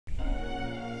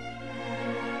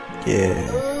Yeah.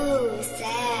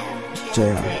 JR.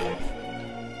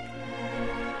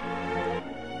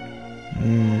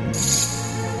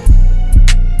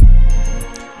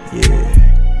 Yeah.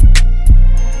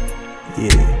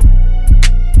 Yeah.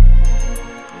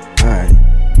 Alright.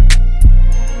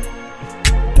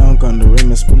 Dunk on the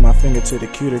rim and put my finger to the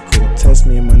cuticle. Test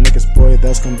me and my niggas, boy,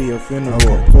 that's gonna be a funeral.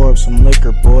 Okay. Pour up some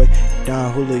liquor, boy.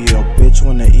 Don Julio, bitch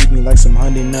wanna eat me like some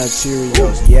Honey Nut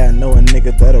Cheerios. Yeah, I know a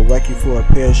nigga that'll whack you for a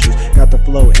pair of shoes. Got the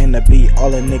flow and the beat,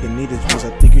 all a nigga need is juice. I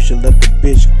think you should let the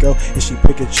bitch go if she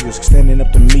pick and choose. Standing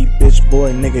up to me, bitch,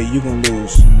 boy, nigga, you gon'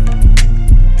 lose.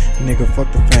 Nigga,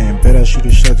 fuck the fame. Bet I shoot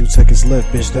a shot, you take his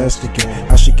left, bitch, that's the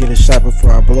game. I should get a shot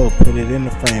before I blow, put it in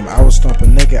the frame. I will stomp a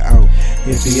nigga out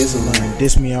if he is a lame.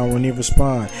 Diss me, I won't even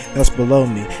respond, that's below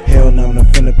me. Hell no, I'm not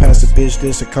finna pass a bitch,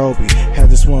 this a Kobe.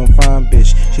 Had this one fine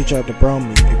bitch, she tried to bro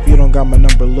me. If you don't got my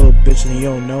number, little bitch, then you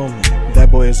don't know me. That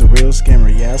boy is a real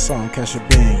scammer, yeah, I saw him catch a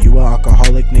bin. You an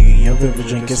alcoholic, nigga, your favorite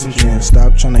drink is some gin.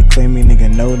 Stop tryna claim me, nigga,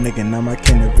 no nigga, now my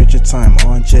kin. Adventure time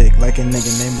on Jake, like a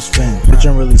nigga named was Finn. Bitch,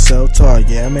 I'm really self-taught,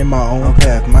 yeah, I made my own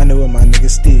path. Mine with my nigga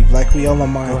Steve, like we all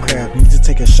on Minecraft. Need to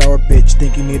take a shower, bitch,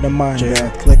 think you need a mind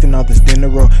bath. Collecting all this dinner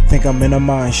roll, think I'm in a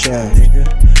mine shaft.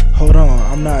 Hold on,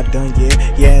 I'm not done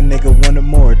yet. Yeah, nigga, wanted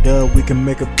more, duh, we can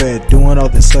make a bet. Doing all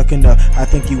this sucking up, I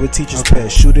think you a teacher's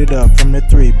pet. Shoot it up from the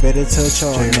 3, better touch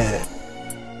all that.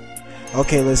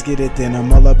 Okay, let's get it then.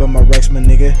 I'm all up on my Rex, my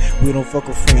nigga. We don't fuck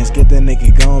with friends. Get that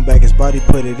nigga going back his body,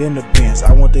 put it in the bins.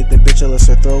 I won't date the bitch unless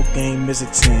her throat game is a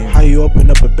 10. How you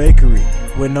open up a bakery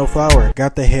with no flour?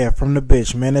 Got the hair from the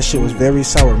bitch, man, that shit was very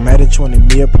sour. Mad at 20,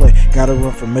 me a play. Gotta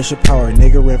run for mission power.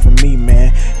 Nigga ran from me,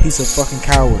 man. He's a fucking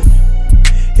coward.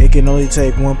 It can only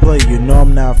take one play, you know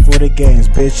I'm not for the games,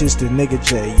 bitch, it's the nigga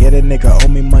J. Yeah, that nigga owe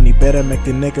me money, better make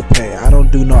the nigga pay. I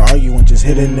don't do no arguing, just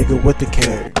hit a nigga with the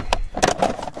K.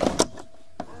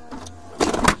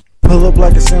 Pull up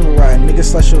like a samurai, nigga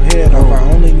slash your head off. I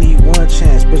only need one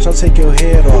chance, bitch, I'll take your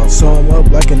head off. Sew him up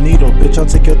like a needle, bitch, I'll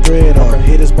take your thread off.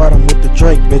 Hit his bottom with the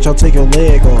Drake, bitch, I'll take your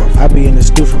leg off. I be in the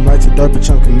stew from light to dark, bitch,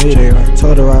 I'm committed.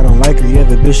 Told her I don't like her, yeah,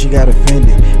 the bitch, she got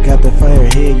offended. Got the fire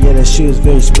head, yeah, that shit was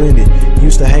very splendid.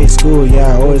 Used to hate school,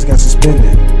 yeah, I always got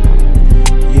suspended.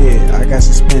 Yeah, I got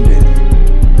suspended.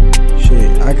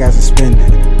 Shit, I got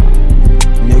suspended.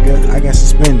 Nigga, I got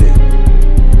suspended.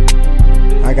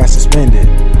 I got suspended.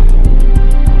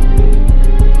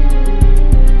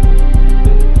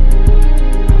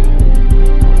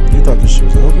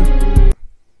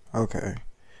 Okay.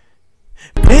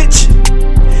 Bitch,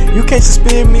 you can't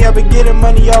suspend me, I been getting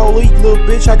money all week, little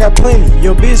bitch, I got plenty.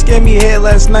 Your bitch gave me head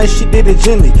last night, she did it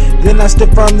gently. Then I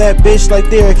stiff from that bitch like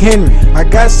Derrick Henry. I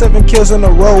got 7 kills in a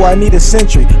row, I need a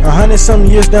century. 100-something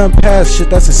years done past, shit,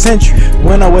 that's a century.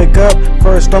 When I wake up,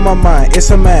 first on my mind, it's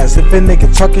a mask. If a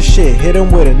nigga talking shit, hit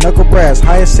him with a knuckle brass.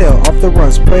 High as hell, off the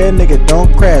run, spray a nigga,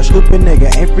 don't crash. Hoopin'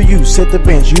 nigga, ain't for you, sit the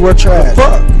bench, you are trash.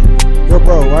 Fuck! Yo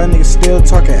bro, why niggas still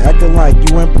talking, acting like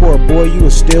you ain't poor, boy, you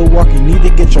was still walking, need to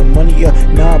get your money up.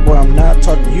 Nah boy, I'm not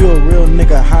talking, you a real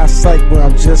nigga, high psych, but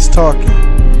I'm just talking.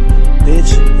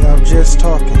 Bitch, yeah, I'm just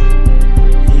talking.